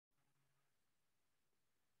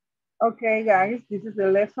Okay, guys, this is the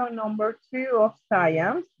lesson number 2 of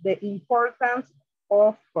science, the importance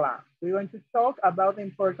of plants. We're going to talk about the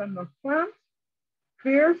importance of plants.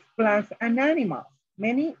 First, plants and animals.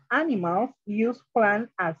 Many animals use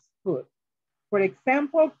plants as food. For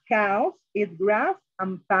example, cows eat grass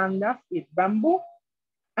and pandas eat bamboo.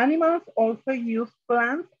 Animals also use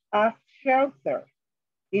plants as shelter.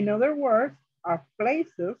 In other words, as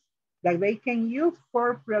places that they can use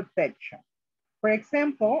for protection. For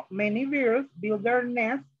example, many birds build their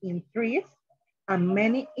nests in trees, and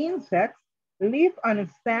many insects live on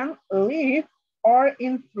stem leaves or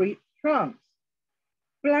in tree trunks.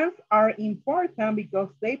 Plants are important because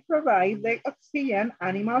they provide the oxygen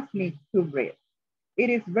animals need to breathe. It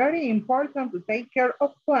is very important to take care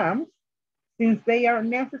of plants since they are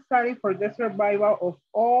necessary for the survival of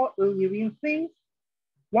all living things.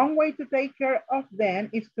 One way to take care of them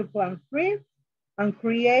is to plant trees and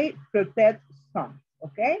create protect zones,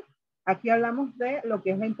 ¿ok? Aquí hablamos de lo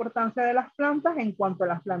que es la importancia de las plantas en cuanto a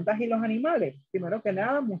las plantas y los animales. Primero que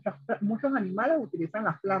nada, muchos animales utilizan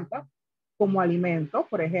las plantas como alimento.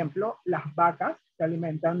 Por ejemplo, las vacas se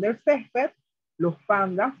alimentan del césped, los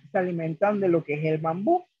pandas se alimentan de lo que es el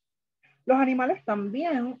bambú. Los animales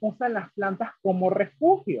también usan las plantas como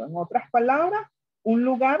refugio. En otras palabras, un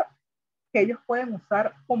lugar que ellos pueden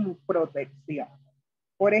usar como protección.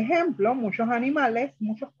 Por ejemplo, muchos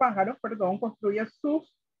pájaros, construyen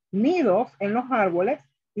sus nidos en los árboles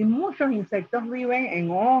y muchos insectos viven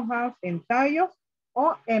en hojas, en tallos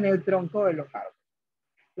o en el tronco de los árboles.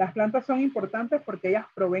 Las plantas son importantes porque ellas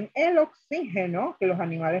proveen el oxígeno que los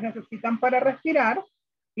animales necesitan para respirar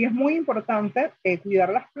y es muy importante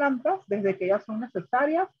cuidar las plantas desde que ellas son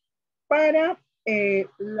necesarias para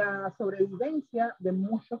la sobrevivencia de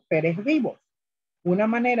muchos seres vivos. Una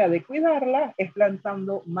manera de cuidarla es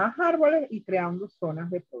plantando más árboles y creando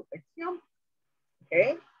zonas de protección.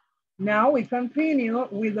 Okay. Now we continue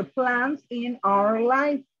with the plants in our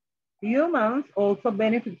life. Humans also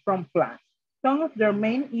benefit from plants. Some of their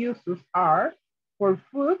main uses are for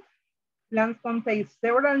food. Plants contain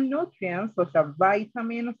several nutrients such as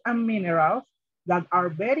vitamins and minerals that are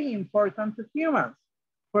very important to humans.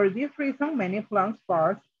 For this reason, many plant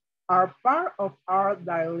parts are part of our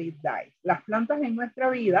daily diet. Las plantas en nuestra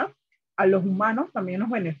vida, a los humanos también nos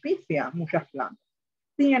beneficia muchas plantas.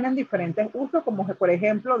 Tienen diferentes usos, como por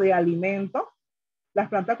ejemplo de alimentos. Las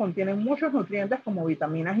plantas contienen muchos nutrientes como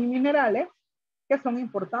vitaminas y minerales que son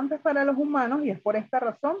importantes para los humanos y es por esta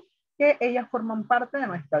razón que ellas forman parte de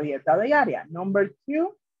nuestra dieta diaria. Number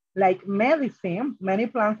 2, like medicine, many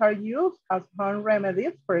plants are used as home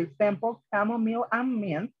remedies. For example, chamomile and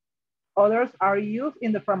mint. Others are used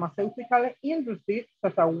in the pharmaceutical industry,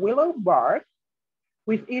 such as willow bark,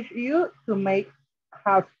 which is used to make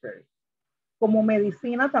aspirin. Como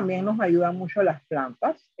medicina también nos ayudan mucho las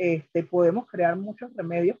plantas. Podemos crear muchos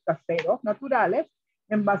remedios caseros naturales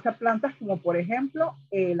en base a plantas como por ejemplo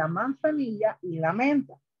la manzanilla y la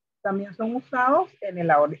menta. También son usados en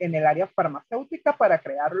el área farmacéutica para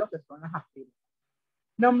crear lo que son las aspirinas.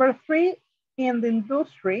 Number 3, in the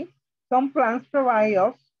industry, some plants provide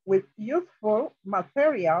us with useful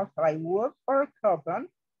materials like wood or cotton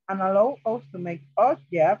and allow us to make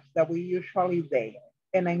objects that we usually wear.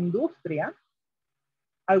 En la industria,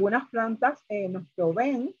 algunas plantas nos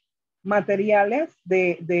proveen materiales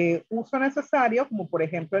de uso necesario, como por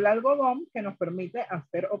ejemplo el algodón, que nos permite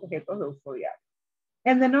hacer objetos de uso diario.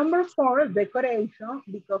 And the number 4, decoration,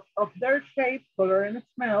 because of their shape, color, and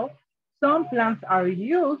smell, some plants are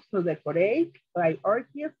used to decorate, like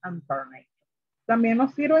orchids and carnations. También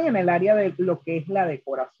nos sirven en el área de lo que es la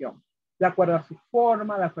decoración. De acuerdo a su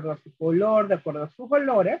forma, de acuerdo a su color, de acuerdo a sus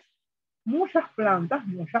olores, muchas plantas,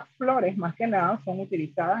 muchas flores más que nada son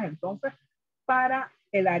utilizadas entonces para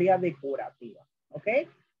el área decorativa. Okay?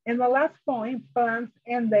 And the last point, plants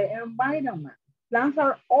and the environment. Plants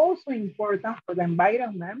are also important for the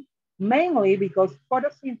environment, mainly because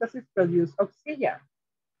photosynthesis produces oxygen,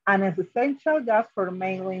 an essential gas for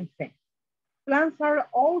many things. Plants are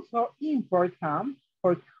also important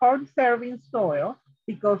for conserving soil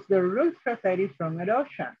because the roots protect it from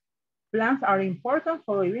erosion. Plants are important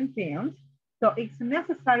for living things, so it's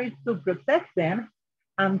necessary to protect them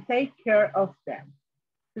and take care of them.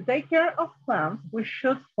 To take care of plants, we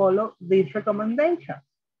should follow these recommendations.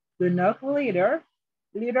 Do not litter.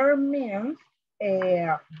 Litter means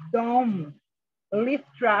don't leave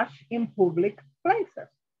trash in public places.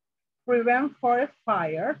 Prevent forest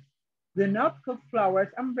fires. Do not cut flowers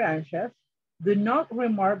and branches. Do not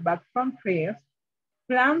remove bark from trees.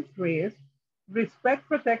 Plant trees. Respect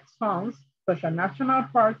protect zones, such as national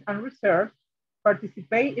parks and reserves.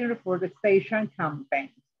 Participate in reforestation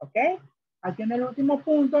campaigns, okay? Aquí en el último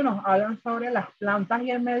punto nos hablan sobre las plantas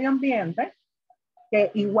y el medio ambiente, que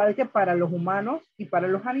igual que para los humanos y para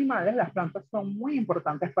los animales, las plantas son muy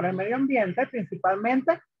importantes para el medio ambiente,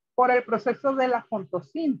 principalmente por el proceso de la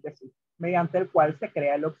fotosíntesis, mediante el cual se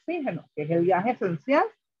crea el oxígeno, que es el gas esencial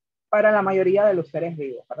para la mayoría de los seres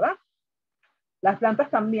vivos, ¿verdad? Las plantas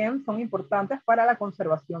también son importantes para la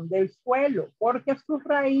conservación del suelo, porque sus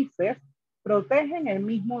raíces protegen el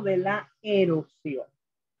mismo de la erosión.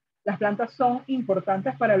 Las plantas son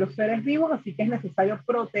importantes para los seres vivos, así que es necesario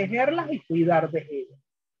protegerlas y cuidar de ellas.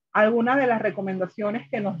 Algunas de las recomendaciones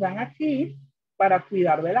que nos dan aquí para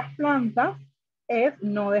cuidar de las plantas es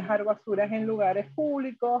no dejar basuras en lugares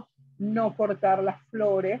públicos, no cortar las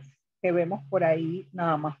flores que vemos por ahí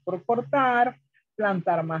nada más por cortar,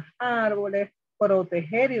 plantar más árboles,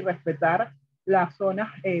 proteger y respetar las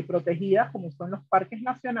zonas protegidas como son los parques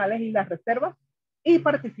nacionales y las reservas, y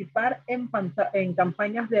participar en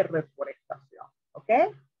campañas de reforestación. ¿Ok?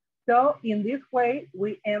 So in this way,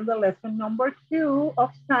 we end the lesson number 2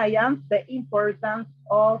 of science, the importance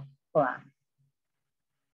of plants.